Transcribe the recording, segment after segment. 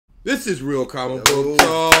This is Real Comic Book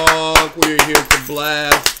Talk. We're here to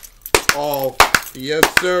blast off. Yes,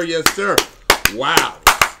 sir. Yes, sir. Wow.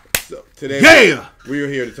 So today, we are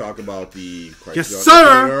here to talk about the Crisis on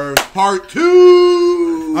Infinite Earth Part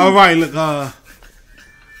 2. All right, look.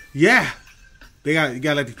 Yeah, you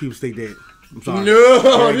gotta let these people stay dead. I'm sorry.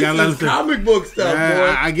 No, this is comic book stuff,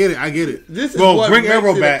 boy. I get it. This is what bring makes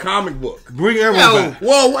Arrow it back. a comic book. Bring Arrow back.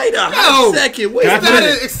 Whoa, wait a second. Wait, is that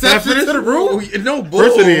an exception to the rule? No bull.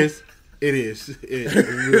 First, it is.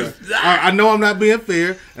 I know I'm not being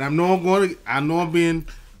fair, and I'm being.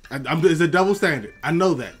 It's a double standard. I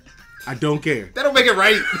know that. I don't care. That don't make it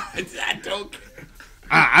right. I don't care.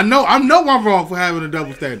 I know I'm wrong for having a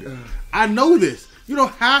double standard. I know this. You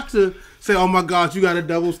don't have to say, "Oh my God, you got a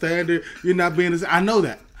double standard. You're not being this." I know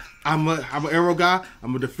that. I'm an Arrow guy.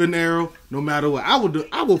 I'm gonna defend Arrow no matter what. I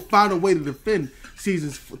will find a way to defend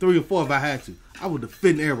seasons 3 and 4 if I had to. I will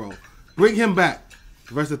defend Arrow. Bring him back.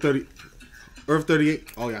 The rest of Earth 38.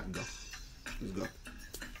 Oh yeah, I can go. Let's go.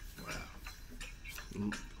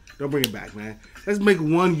 Wow. Don't bring it back, man. Let's make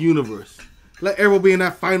one universe. Let Arrow be in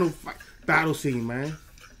that final battle scene, man.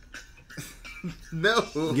 No.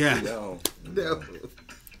 Yeah. No.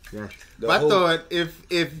 Yeah. I thought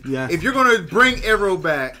if you're gonna bring Arrow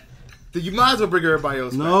back, then you might as well bring everybody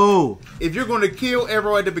else back. No. If you're gonna kill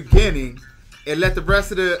Arrow at the beginning and let the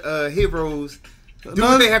rest of the heroes do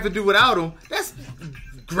what they have to do without him, that's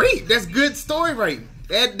great. That's good story writing.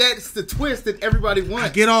 That's the twist that everybody wants. I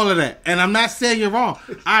get all of that, and I'm not saying you're wrong.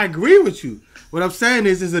 I agree with you. What I'm saying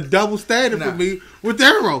is, it's a double standard for me with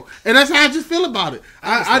Arrow, and that's how I just feel about it.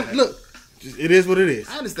 I look, it is what it is.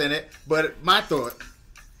 I understand that, but my thought,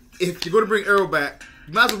 if you're going to bring Arrow back,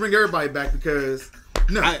 you might as well bring everybody back because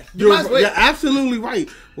you're absolutely right.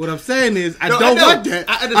 What I'm saying is, I don't want that.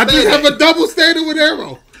 I just have a double standard with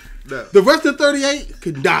Arrow. No. The rest of 38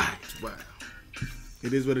 could die. Wow,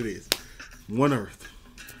 it is what it is. One Earth.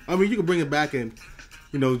 I mean, you can bring it back and,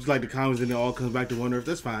 just like the comics and it all comes back to One Earth.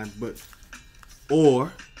 That's fine. But,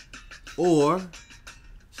 or,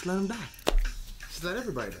 just let them die. Just let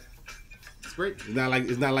everybody die. It's great.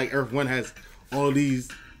 It's not like Earth 1 has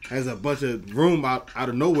has a bunch of room out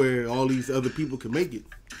of nowhere. All these other people can make it.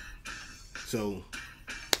 So.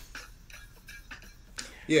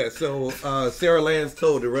 Yeah, so Sarah Lance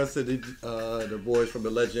told the rest of the boys from the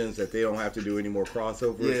Legends that they don't have to do any more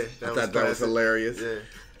crossovers. Yeah, I thought that was hilarious. Yeah.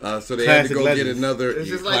 So they had to go get another. It's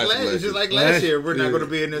just like last year. We're not going to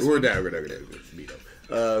be in this. We're not going to be.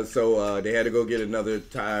 So they had to go get another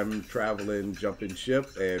time traveling jumping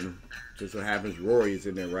ship, and just so happens Rory's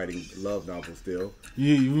in there writing love novels still.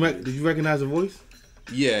 Did you recognize the voice?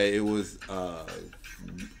 Yeah, it was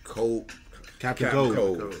Captain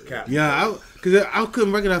Cole. Yeah, because I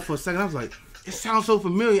couldn't recognize for a second. I was like, it sounds so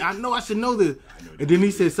familiar. I know I should know this. And then he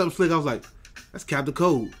said something slick. I was like, that's Captain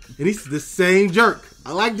Cole. And he's the same jerk.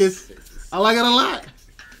 I like this. I like it a lot.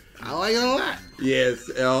 Yes.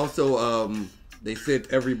 And also, they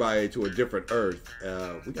sent everybody to a different Earth.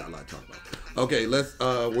 We got a lot to talk about. Okay, let's.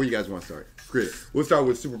 Where you guys want to start? Chris, we'll start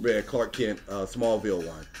with Superman, Clark Kent, Smallville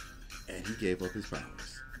one, and he gave up his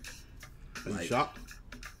powers. Are you shocked?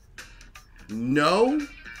 No.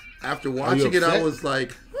 After watching it, I was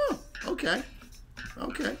like, okay,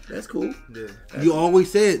 that's cool. Yeah. You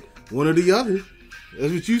always said one or the other.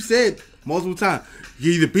 That's what you said multiple times.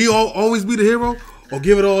 You either always be the hero or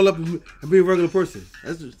give it all up and be a regular person.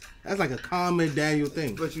 That's like a common Daniel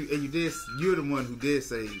thing. But you're the one who did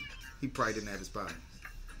say he probably didn't have his powers.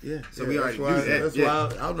 Yeah, so we already knew that. That's why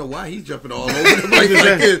I don't know why he's jumping all over the place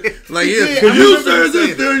like this.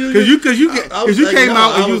 Because you came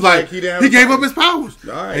out and you was like, he gave up his powers.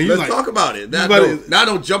 All right, let's talk about it. Now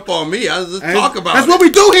don't jump on me. Let's talk about it. That's what we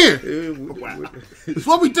do here. That's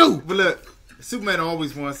what we do. But look, Superman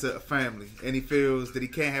always wants a family, and he feels that he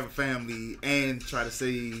can't have a family and try to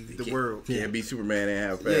save the world. Can't be Superman and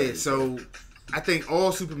have a family. Yeah, so I think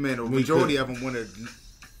all Supermen, or majority of them, want to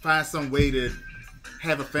find some way to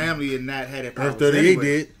have a family and not have that powers. 38 anyway.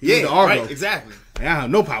 did. He was the Argo. Right, exactly. I have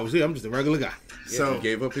no powers here. I'm just a regular guy. Yeah, so he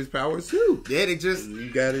gave up his powers too. Yeah,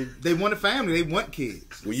 they want a family. They want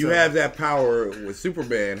kids. When you have that power, when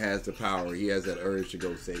Superman has the power, he has that urge to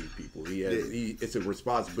go save people. It's a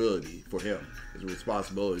responsibility for him. It's a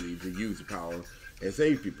responsibility to use the power and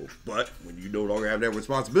save people. But when you no longer have that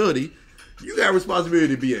responsibility, you got a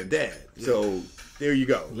responsibility to be a dad. Yeah. So there you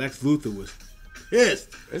go. Lex Luthor was pissed.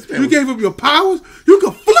 You gave up your powers, you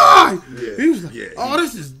could fly. Yeah. He was like,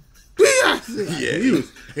 this is BS. Yeah, he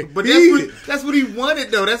was. But that's what he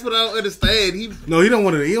wanted, though. That's what I don't understand. He wanted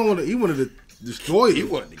to destroy him. He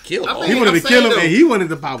wanted to kill him. He wanted to kill him, and he wanted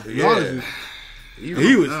the power. Yeah. He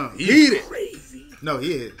was heated. Crazy. No,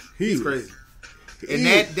 he is. He's crazy. And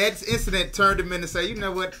that incident turned him into say, you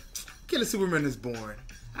know what? Killing Superman is boring.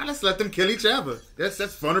 Now let's let them kill each other. That's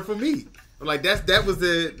funner for me. Like that was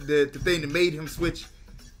the thing that made him switch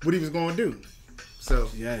what he was going to do. So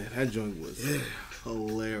yeah, that joint was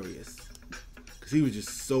hilarious. Cause he was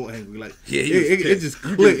just so angry. Like it just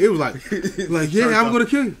clicked. It was like yeah, I'm gonna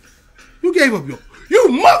kill you. You gave up you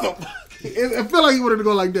mother. I felt like he wanted to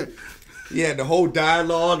go like that. Yeah, the whole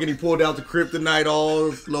dialogue, and he pulled out the kryptonite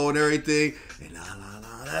all slow and everything. And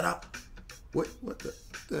What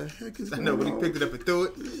the heck is going on? I know when he picked it up and threw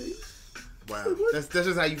it. Wow, that's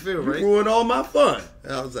just how you feel, right? You ruined all my fun.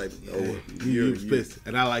 And I was like, you was pissed,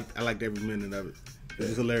 and I liked every minute of it. It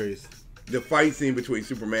was hilarious. The fight scene between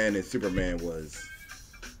Superman and Superman was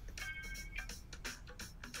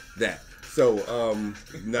that. So,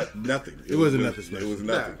 nothing. It wasn't nothing special. It was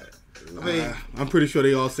nothing. I mean, I'm pretty sure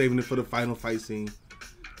they all saving it for the final fight scene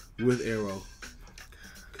with Arrow,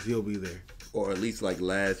 because he'll be there. Or at least like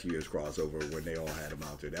last year's crossover when they all had him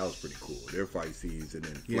out there. That was pretty cool. Their fight scenes and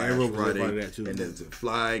then Flash Arrow was running part of that too. and then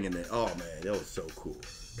flying and then man, that was so cool.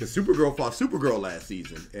 Because Supergirl fought Supergirl last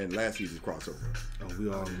season and last season's crossover. Oh, we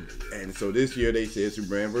all. And so this year they said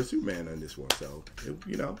Superman versus Superman on this one. So it's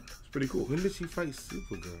pretty cool. When did she fight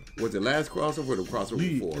Supergirl? Was it last crossover or the crossover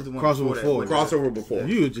before? Crossover before. Crossover before.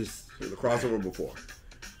 You were just the crossover before.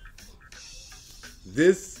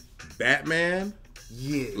 This Batman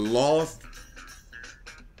lost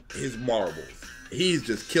his marbles. He's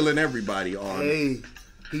just killing everybody on. Hey,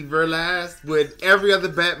 he realized what every other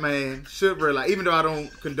Batman should realize. Even though I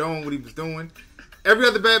don't condone what he was doing, every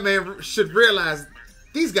other Batman should realize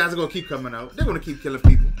these guys are gonna keep coming out. They're gonna keep killing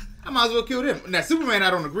people. I might as well kill them. Now Superman,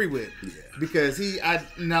 I don't agree with because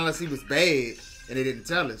unless he was bad and they didn't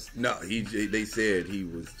tell us. No, they said he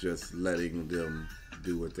was just letting them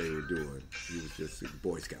do what they were doing. He was just a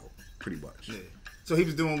Boy Scout, pretty much. Yeah. So he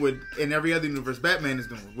was doing what in every other universe Batman is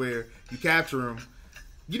doing, where you capture him,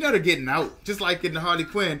 you know they're getting out. Just like in the Harley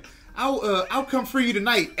Quinn, I'll come free you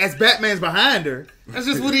tonight as Batman's behind her. That's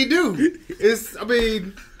just what he do.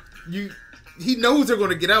 He knows they're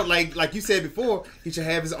going to get out. Like you said before, he should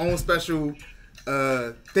have his own special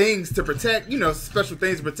things to protect. Special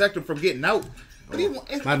things to protect him from getting out.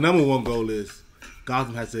 But my number one goal is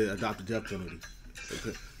Gotham has to adopt the death penalty.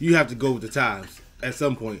 You have to go with the times. At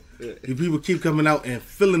some point, if people keep coming out and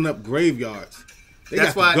filling up graveyards,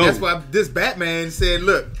 that's why this Batman said,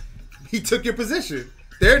 "Look, he took your position.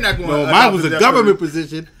 They're not going." No, mine was a government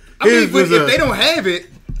position. But if they don't have it,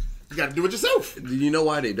 you got to do it yourself. Do you know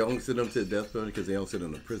why they don't send them to the death penalty? Because they don't send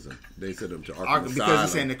them to prison. They send them to Arkham Asylum. Because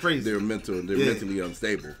he's saying they're crazy. They're mentally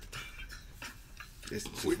unstable. Which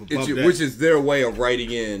Which is their way of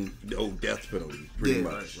writing in death penalty, pretty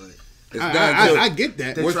much. Right. I get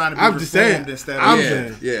that. They're trying to be I'm just saying.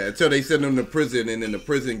 Until they send them to prison, and then the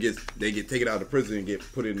prison they get taken out of the prison and get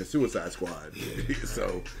put in the Suicide Squad.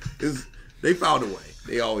 So they found a way.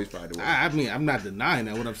 They always find a way. I mean, I'm not denying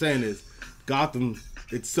that. What I'm saying is, Gotham.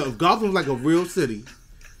 If Gotham's like a real city,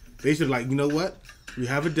 they should you know what? We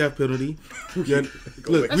have a death penalty. Look,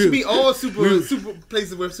 that should be all super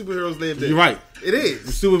places where superheroes live. You're right. It is.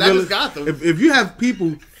 That is Gotham. If you have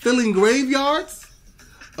people filling graveyards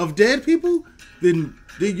of dead people, then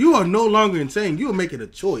you are no longer insane. You are making a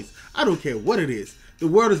choice. I don't care what it is. The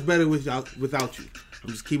world is better without you. I'm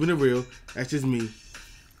just keeping it real. That's just me.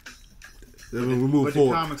 Then we move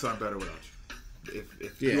forward. The comics are better without you.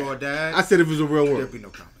 If you all died, I said if it was a real world, there'd be no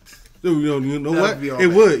comics. You know what? It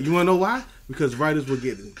would. You want to know why? Because writers would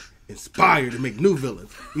get inspired to make new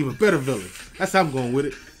villains, even better villains. That's how I'm going with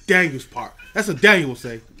it. Daniel's part. That's what Daniel will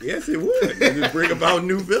say. Yes, it would. Just bring about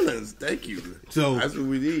new villains. Thank you. So that's what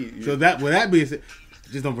we need. So with that being said,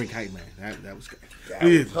 just don't bring Kite Man. That was great. That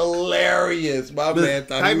was hilarious. My man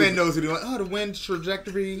thought Kite Man knows what he wants. Oh, the wind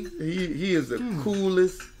trajectory. He is the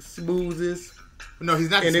coolest, smoothest. No, he's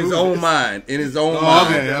not. In his own mind. In his own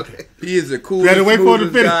mind. Okay. He is the coolest,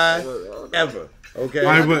 smoothest guy ever. Okay.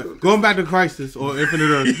 All right, but going back to Crisis or Infinite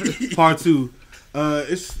Earth Part 2.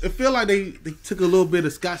 It feel like they took a little bit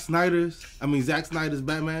of Zack Snyder's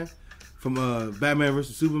Batman from Batman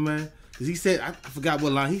vs Superman, because he said, I forgot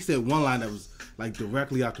what line he said. One line that was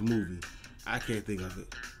directly out the movie. I can't think of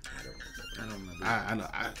it. I don't remember. I know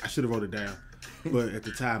I should have wrote it down, but at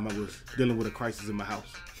the time I was dealing with a crisis in my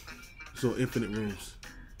house, so infinite rooms.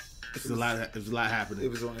 There's a lot happening.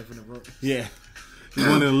 It was on Infinite Rooms. Yeah, the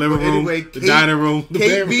one in the living room, the dining room, the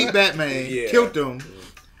Kate beat Batman, killed him.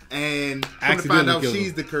 And come to find out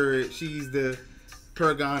she's the courage. She's the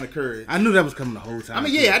paragon of courage. I knew that was coming the whole time. I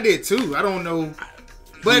mean, I did too. I don't know.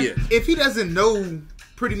 But if he doesn't know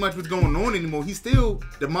pretty much what's going on anymore, he's still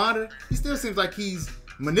the Martyr. He still seems like he's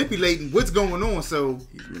manipulating what's going on. So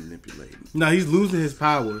he's manipulating. No, he's losing his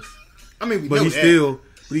powers. I mean, but he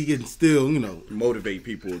can still, motivate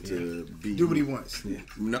people to do what he wants. Yeah.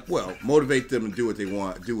 Motivate them to do what they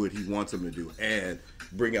want, do what he wants them to do, and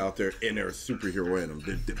bring out their inner superhero in them,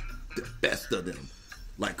 the best of them.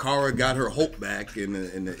 Like Kara got her hope back in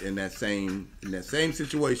that same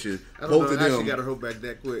situation. I don't know how she got her hope back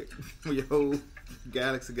that quick. When your whole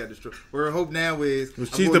galaxy got destroyed. Where her hope now is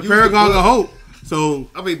she's the paragon of hope. So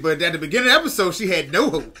I mean, but at the beginning of the episode, she had no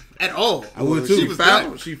hope at all. I would too. I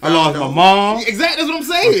lost my mom. Exactly, that's what I'm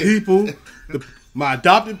saying. People, my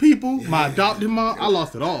adopted people, my adopted mom. I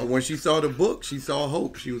lost it all. When she saw the book, she saw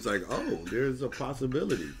hope. She was like, "Oh, there's a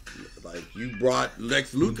possibility." Like, you brought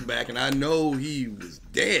Lex Luthor back, and I know he was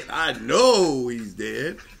dead. I know he's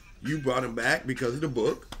dead. You brought him back because of the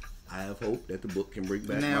book. I have hope that the book can bring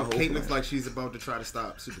back my hope. Now, Kate looks like she's about to try to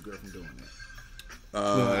stop Supergirl from doing that.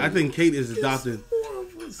 No, I think Kate is adopting.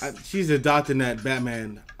 She's adopting that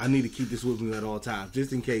Batman. I need to keep this with me at all times,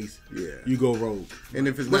 just in case you go rogue. And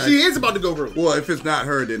if it's not, she is about to go rogue. Well, if it's not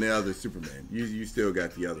her, then the other Superman. You still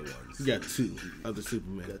got the other ones. You got two other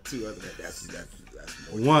Supermen. You got two other. That's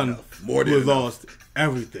one who lost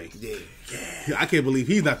everything. Yeah. I can't believe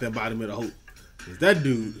he's not the embodiment of hope. Cause that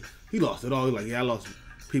dude, he lost it all. He's like, I lost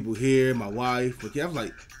people here, my wife. But I was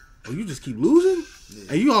like, oh, you just keep losing?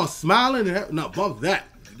 Yeah. And you all smiling and no, bump that.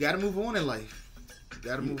 You gotta move on in life. You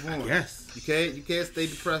gotta move on. Yes. You can't stay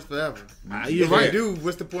depressed forever. You're right. If you do,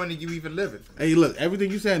 what's the point of you even living? Hey, look,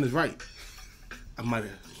 everything you're saying is right. I might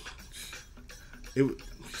have.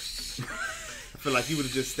 I feel like you would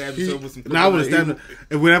have just stabbed yourself with some. No, I would have stabbed him.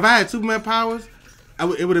 If I had Superman powers,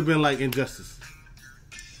 it would have been like Injustice.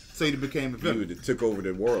 So you became a villain. You would have took over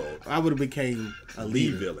the world. I would have became a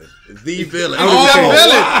leader. The villain.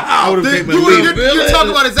 I would have became a leader. You're talking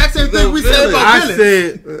about the exact same thing we said about villains.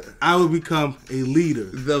 I said I would become a leader.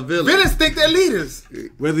 The villain. Villains think they're leaders.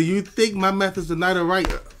 Whether you think my methods are not right.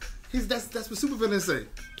 That's what supervillains say.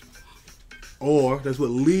 Or that's what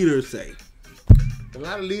leaders say. A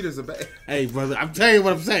lot of leaders are bad. Hey, brother, I'm telling you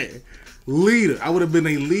what I'm saying. Leader. I would have been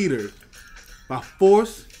a leader by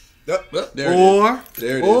force or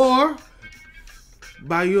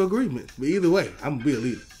by your agreement. But either way, I'm gonna be a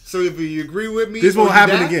leader. So if you agree with me, this won't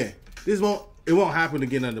happen again. It won't happen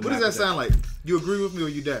again under. What does that sound like? You agree with me or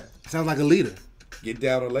you die? Sounds like a leader. Get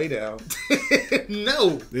down or lay down.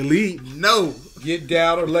 No. The lead. No. Get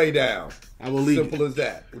down or lay down. I will lead. Simple as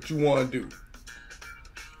that. What you want to do?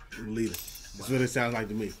 Leader. That's what it sounds like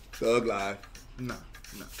to me. Thug life. No.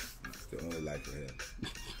 It's the only life for him.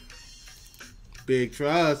 Big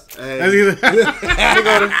trust. Hey. Here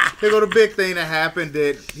go the big thing that happened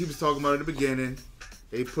that he was talking about at the beginning.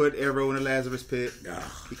 They put Arrow in the Lazarus pit.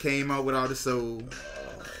 He came out without his soul.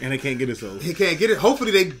 And they can't get his soul. He can't get it.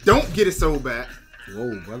 Hopefully they don't get his soul back.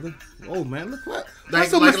 Whoa, brother. Whoa, man. Look what. Like I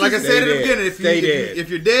said at the beginning, if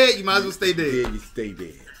you're dead, you might as well stay dead. Yeah, you stay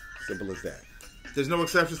dead. Simple as that. There's no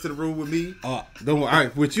exceptions to the rule with me. Don't worry. All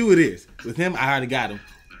right, with you it is. With him, I already got him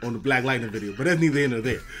on the Black Lightning video, but that's neither here nor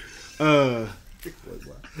there.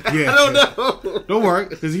 Yeah, I don't know. Don't worry,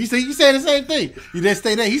 because you said the same thing. You didn't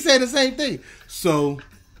stay there. He said the same thing. So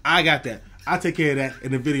I got that. I'll take care of that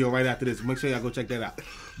in the video right after this. Make sure y'all go check that out.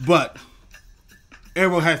 But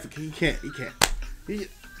Arrow has to. He can't.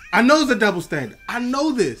 I know it's a double standard. I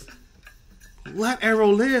know this. Let Arrow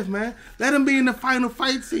live, man. Let him be in the final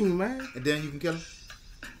fight scene, man. And then you can kill him?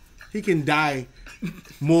 He can die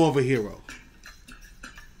more of a hero.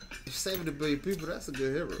 If saving a billion people, that's a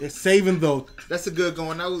good hero. It's saving, though. That's a good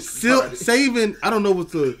going out. Still saving, I don't know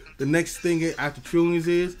what the next thing after trillions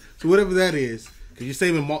is. So whatever that is, because you're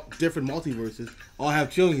saving different multiverses, all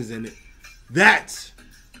have trillions in it. That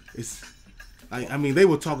is, I mean,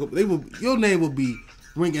 your name will be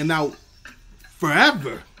ringing out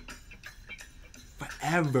forever.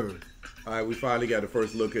 Forever. All right, we finally got the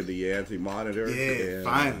first look at the Anti-Monitor. Yeah,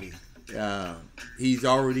 finally. He's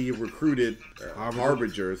already recruited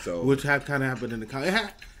Harbinger, so which kind of happened in the comic.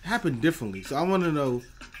 It happened differently, so I want to know: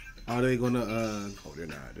 are they gonna? They're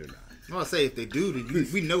not. I'm gonna say if they do, then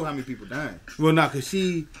we know how many people died. Well, not because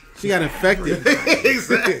she got infected.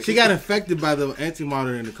 Exactly. She got infected by the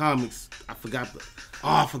Anti-Monitor in the comics. I forgot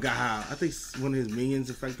how. I think one of his minions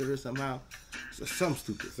infected her somehow. Something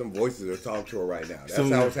stupid. Some voices are talking to her right now. That's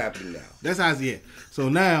how it's happening now. That's how it's, yeah. So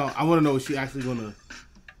now I want to know if she actually going to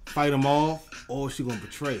fight them off or is she going to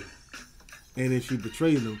betray? And if she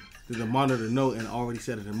betrays them, does the Monitor know and already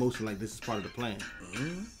set it in motion like this is part of the plan?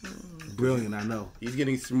 Mm-hmm. Brilliant, I know. He's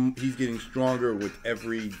getting stronger with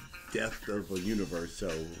every death of a universe. So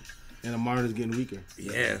And the monitor's getting weaker.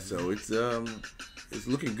 Yeah, so it's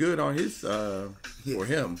looking good on his for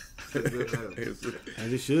him.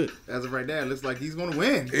 As it should. As of right now, it looks like he's going to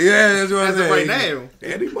win. Yeah, that's what I'm saying. As of right now.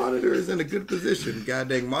 Andy Monitor is in a good position. God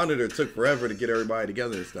dang, Monitor took forever to get everybody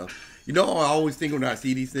together and stuff. You know, I always think when I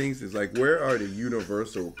see these things, is like, where are the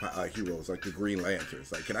universal heroes, like the Green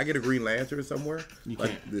Lanterns? Like, can I get a Green Lantern somewhere? You like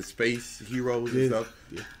can't. The space heroes and stuff?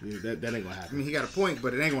 Yeah, that ain't gonna happen. I mean, he got a point,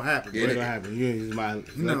 but it ain't going to happen. It ain't gonna happen. You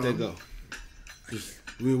let No. that go.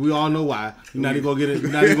 We all know why. You're not even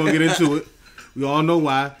gonna get into it. We all know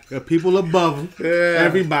why. There are people above them. Yeah.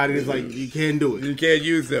 Everybody is like, you can't do it. You can't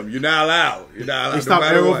use them. You're not allowed. You're not allowed. They stopped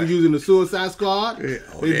Arrow from using the Suicide Squad. Yeah.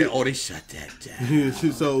 They shut that down.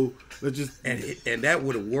 So let's just and that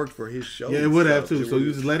would have worked for his show. yeah, it would have too. So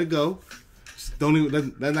you just let it go. Just don't even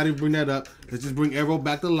let's not even bring that up. Let's just bring Arrow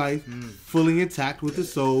back to life, fully intact with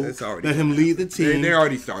his soul. Let him lead the team. They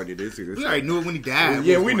already started this. We already knew it when he died.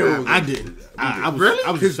 Yeah, we knew it. I didn't. I was Really?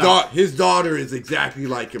 I was His daughter is exactly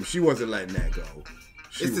like him. She wasn't letting that go.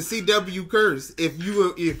 It's the CW curse. If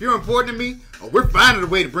you're important to me, we're finding a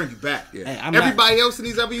way to bring you back. Yeah. Hey, Everybody else in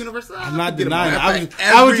these other universes, I'm not forget denying about it.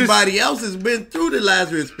 that. Everybody else has been through the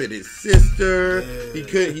Lazarus pit. His sister, he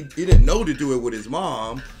didn't know to do it with his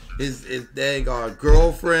mom. His dang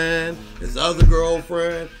girlfriend, his other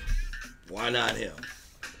girlfriend. Why not him?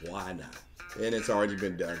 Why not? And it's already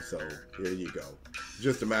been done. So here you go.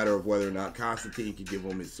 Just a matter of whether or not Constantine can give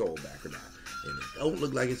him his soul back or not. And it don't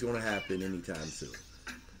look like it's going to happen anytime soon.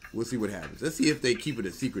 We'll see what happens. Let's see if they keep it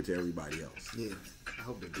a secret to everybody else. Yeah, I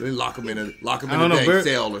hope they do. Then lock him in a I don't know.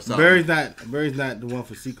 cell or something. Barry's not the one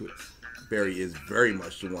for secrets. Barry is very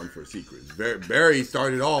much the one for secrets. Barry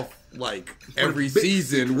started off like every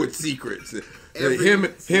season with secrets. Him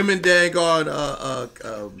and daggone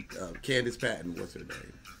Candace Patton. What's her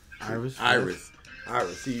name? Iris.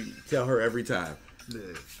 He tell her every time. Yeah.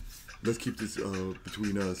 Let's keep this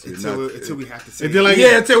between us. Until we have to say Until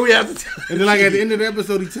until we have to. And then, like, at the end of the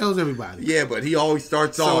episode, he tells everybody. Yeah, but he always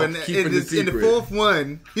starts off keeping the secret. In the fourth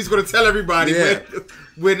one, he's going to tell everybody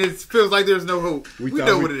when it feels like there's no hope. We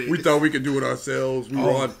know what it is. We thought we could do it ourselves.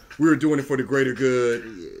 We were doing it for the greater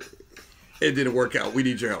good. It didn't work out. We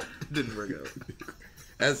need your help. It didn't work out.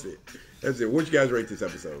 That's it. What you guys rate this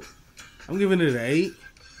episode? I'm giving it an 8.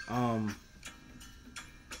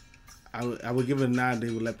 I would give it a 9. They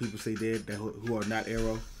would let people say dead who are not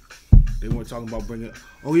Arrow. They weren't talking about bringing.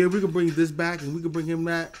 Oh yeah, we can bring this back and we can bring him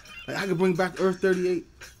that. Like, I could bring back Earth 38.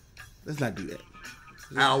 Let's not do that.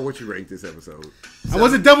 Al, what you rate this episode? I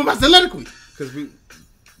wasn't done with my soliloquy Because we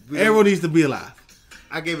Arrow needs to be alive.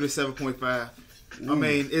 I gave it a 7.5. I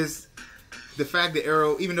mean, it's the fact that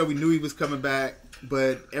Arrow, even though we knew he was coming back,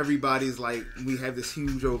 but everybody's like, we have this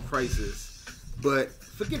huge old crisis. But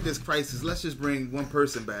forget this crisis. Let's just bring one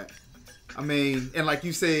person back. I mean, and like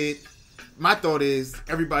you said, my thought is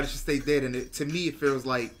everybody should stay dead. And to me, it feels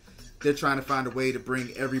like they're trying to find a way to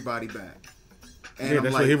bring everybody back. And Yeah,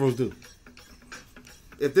 that's what heroes do.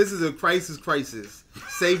 If this is a crisis,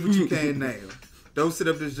 save what you can now. Don't sit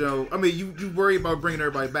up this show. I mean, you worry about bringing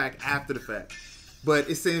everybody back after the fact. But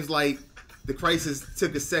it seems like the crisis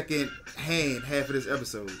took a second hand half of this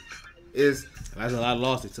episode. That's a lot of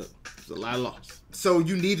loss they took. It's a lot of loss. So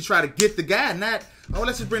you need to try to get the guy, not,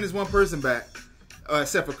 let's just bring this one person back,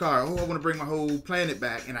 except for Carl. I want to bring my whole planet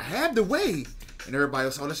back, and I have the way. And everybody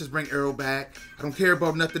else, let's just bring Arrow back. I don't care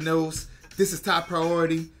about nothing else. This is top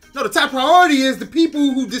priority. No, the top priority is the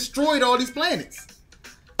people who destroyed all these planets.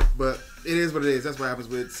 But it is what it is. That's what happens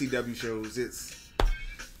with CW shows. It's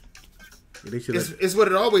what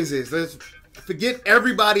it always is. Let's forget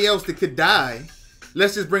everybody else that could die.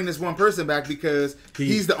 Let's just bring this one person back because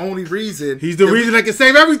he's the only reason. He's the reason that can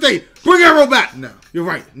save everything. Bring Arrow back. No. You're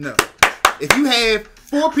right. No. If you have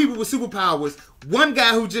 4 people with superpowers, one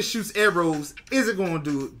guy who just shoots arrows isn't going to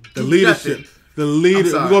do The leadership. nothing. The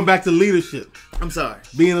leader. We're going back to leadership. I'm sorry.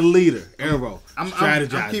 Being a leader. Arrow.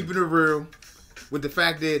 Strategizing. I'm keeping it real with the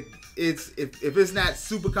fact that if it's not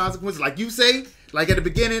super consequences, like you say, like at the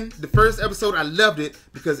beginning, the first episode, I loved it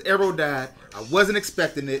because Arrow died. I wasn't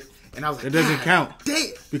expecting it. And I was like, it doesn't count.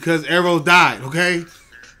 Damn. Because Arrow died, okay?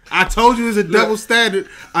 I told you it's a double standard.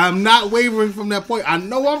 I'm not wavering from that point. I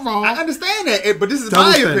know I'm wrong. I understand that, but this is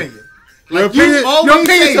my opinion. Like you always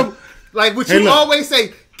say, like what you always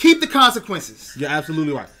say, keep the consequences. You're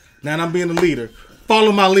absolutely right. Now that I'm being the leader,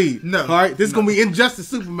 follow my lead. No. All right? This is going to be Injustice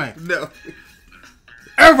Superman. No.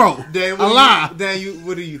 Arrow. Dan, alive.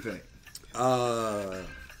 What do you think?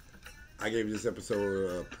 I gave this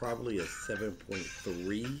episode probably a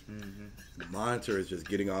 7.3. The Monitor is just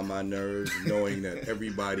getting on my nerves, knowing that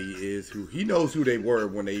everybody is who he knows who they were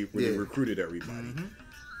when they recruited everybody.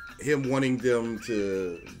 him wanting them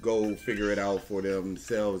to go figure it out for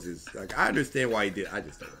themselves is like, I understand why he did. I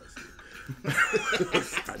just don't want to see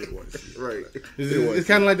it. I didn't want to see it. Right. It's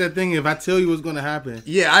kind of like that thing. If I tell you what's going to happen,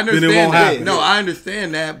 yeah, I understand then it won't that. happen. No, I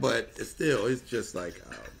understand that, but still, it's just like, oh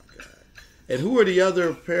my god. And who are the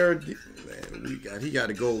other pair? Man, he got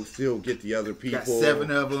to go still get the other people. Got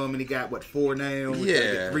 7 of them, and he got 4 now.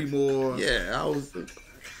 Yeah, 3 more. Yeah, I was.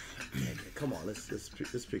 Come on, let's pick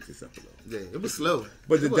this up a little. Yeah, it was slow.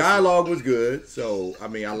 But the dialogue was good. So I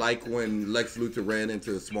mean, I like when Lex Luthor ran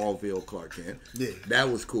into Smallville Clark Kent. Yeah, that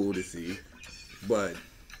was cool to see. But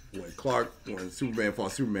when Superman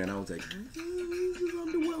fought Superman, I was like, this is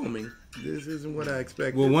underwhelming. This isn't what I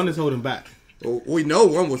expected. Well, one is holding back. Well, we know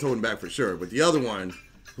one was holding back for sure, but the other one,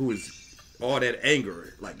 who was all that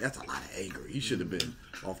anger, like that's a lot of anger. He should have been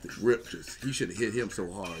off the rip. He should have hit him so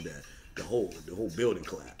hard that the whole building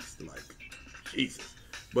collapsed. Like, Jesus.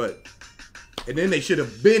 And then they should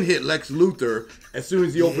have been hit Lex Luthor as soon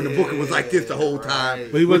as he opened the book and was like this the whole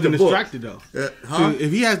time. But he wasn't distracted though. Huh? So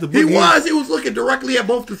if he has the book, he was looking directly at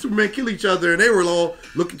both the Superman kill each other, and they were all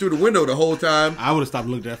looking through the window the whole time. I would have stopped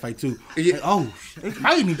looking at that fight too. Yeah. Like, oh, they're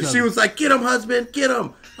fighting each other. She was like, "Get him, husband, get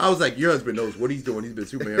him." I was like, "Your husband knows what he's doing. He's been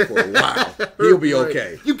Superman for a while. He'll be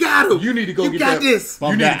okay. You got him. You need to go you get got that. This.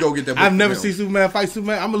 You need to go get that." I've never seen Superman fight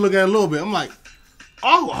Superman. I'm gonna look at it a little bit. I'm like,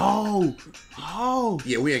 oh.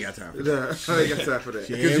 Yeah, we ain't got time for that. I ain't got time for that.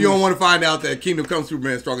 Because you don't want to find out that Kingdom Come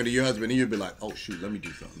Superman is stronger than your husband, and you'd be like, "Oh shoot, let me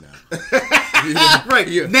do something now." Right.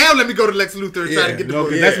 Yeah. Now let me go to Lex Luthor and try to get the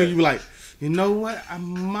book. That's when you be like, you know what? I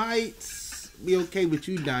might be okay with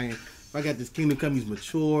you dying. If I got this Kingdom Come, he's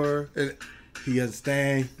mature. He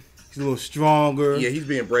understands. He's a little stronger. Yeah, he's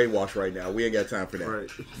being brainwashed right now. We ain't got time for that. Right.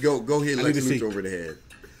 Go hit Lex Luthor over the head.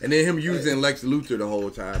 And then him using Lex Luthor the whole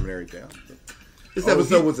time and everything. This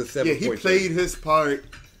episode was a 7.3. Yeah, he played his part,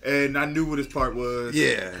 and I knew what his part was.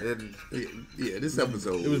 Yeah. And yeah, this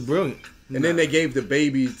episode. It was brilliant. And then they gave the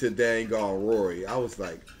baby to dang on Rory. I was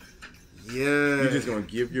like, yeah. You're just going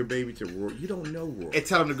to give your baby to Rory? You don't know Rory. And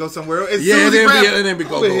tell him to go somewhere else. And then be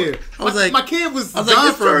go here. I was like, my kid was I was like,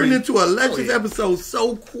 this turned into a Legends episode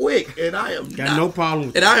so quick, and I am got no problem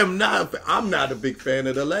with and that. I'm not a big fan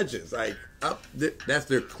of the Legends. Like, that's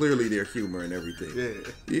clearly their humor and everything.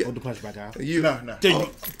 Yeah. Hold the punch back out. No.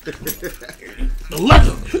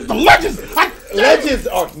 The Legends. Legends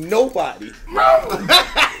are nobody.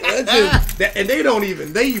 Legends, and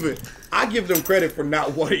they even. I give them credit for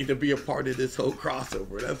not wanting to be a part of this whole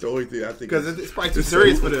crossover. That's the only thing I think. Because it's probably too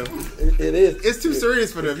serious for them. It is. It's too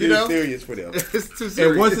serious for them. You know, serious for them. It's too serious.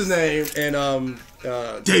 And what's his name? And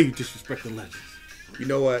Dave disrespect the Legends. You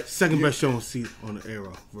know what? Second best show on the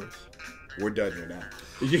Arrowverse. We're done here now.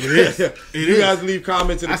 You guys leave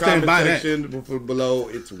comments in the comment section below.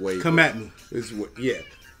 It's way. Come at me.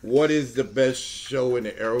 What is the best show in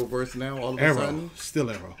the Arrowverse now? All of a sudden, still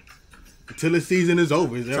Arrow. Until the season is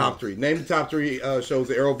over, it's Arrow. Top 3. Name the top 3 shows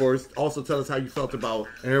in Arrowverse. Also, tell us how you felt about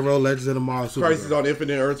Arrow, Legends of Tomorrow, Crisis on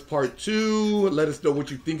Infinite Earths Part 2. Let us know what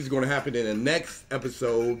you think is going to happen in the next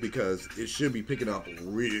episode, because it should be picking up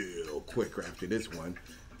real quick after this one.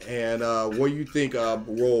 And what do you think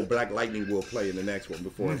role Black Lightning will play in the next one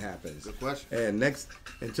before it happens? Good question. And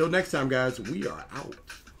until next time, guys, we are out.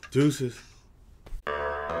 Deuces.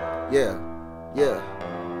 Yeah.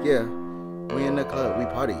 We in the club, we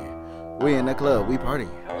party. We in the club, we party.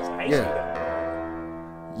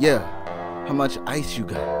 Yeah. How much ice you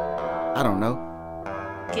got? I don't know.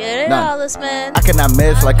 Get it, Hollisman. I cannot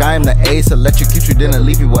miss like I am the ace. Electrocute you, then I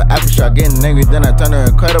leave you with aftershock. Getting angry, then I turn her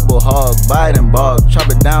Incredible Hog. Bite and bog. Chop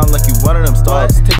it down like you one of them stars.